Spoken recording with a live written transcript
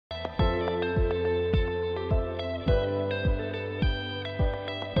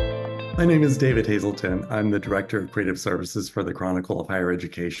My name is David Hazelton. I'm the Director of Creative Services for the Chronicle of Higher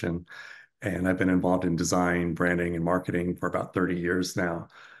Education, and I've been involved in design, branding, and marketing for about 30 years now.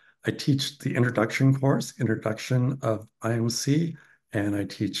 I teach the introduction course, Introduction of IMC, and I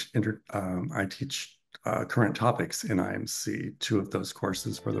teach current topics in IMC, two of those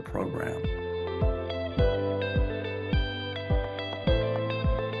courses for the program.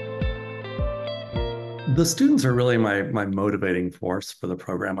 The students are really my motivating force for the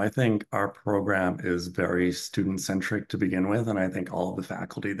program. I think our program is very student-centric to begin with, and I think all of the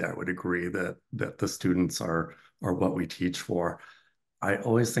faculty there would agree that the students are what we teach for. I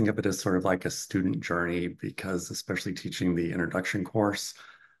always think of it as sort of like a student journey because especially teaching the introduction course,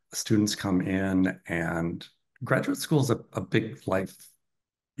 students come in and graduate school is a big life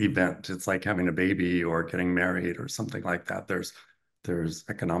event. It's like having a baby or getting married or something like that. There's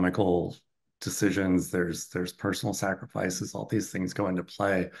economical decisions, there's personal sacrifices, all these things go into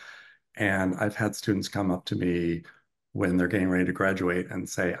play. And I've had students come up to me when they're getting ready to graduate and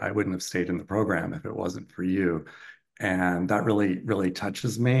say, I wouldn't have stayed in the program if it wasn't for you. And that really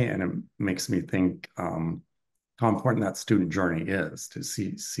touches me, and it makes me think how important that student journey is to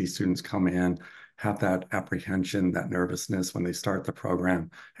see students come in, have that apprehension, that nervousness when they start the program,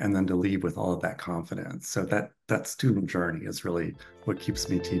 and then to leave with all of that confidence. So that student journey is really what keeps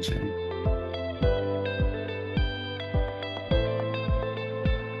me teaching.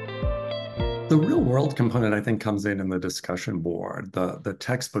 The real world component, I think, comes in the discussion board. The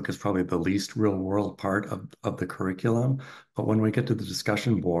textbook is probably the least real world part of the curriculum. But when we get to the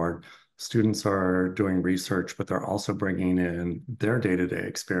discussion board, students are doing research, but they're also bringing in their day-to-day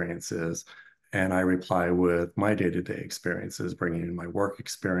experiences. And I reply with my day-to-day experiences, bringing in my work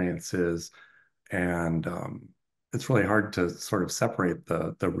experiences. And it's really hard to sort of separate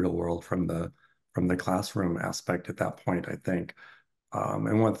the real world from the classroom aspect at that point, I think.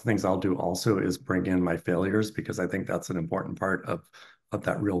 And one of the things I'll do also is bring in my failures because I think that's an important part of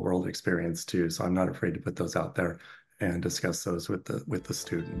that real world experience too. So I'm not afraid to put those out there and discuss those with the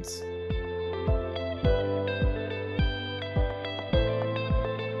students.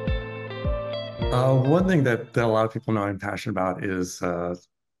 One thing that a lot of people know I'm passionate about is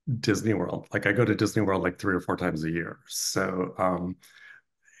Disney World. Like I go to Disney World like 3 or 4 times a year. So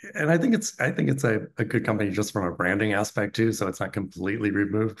and I think it's a good company just from a branding aspect too. So it's not completely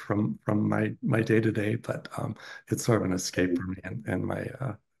removed from my day to day, but it's sort of an escape for me and my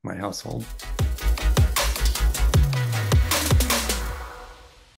my household.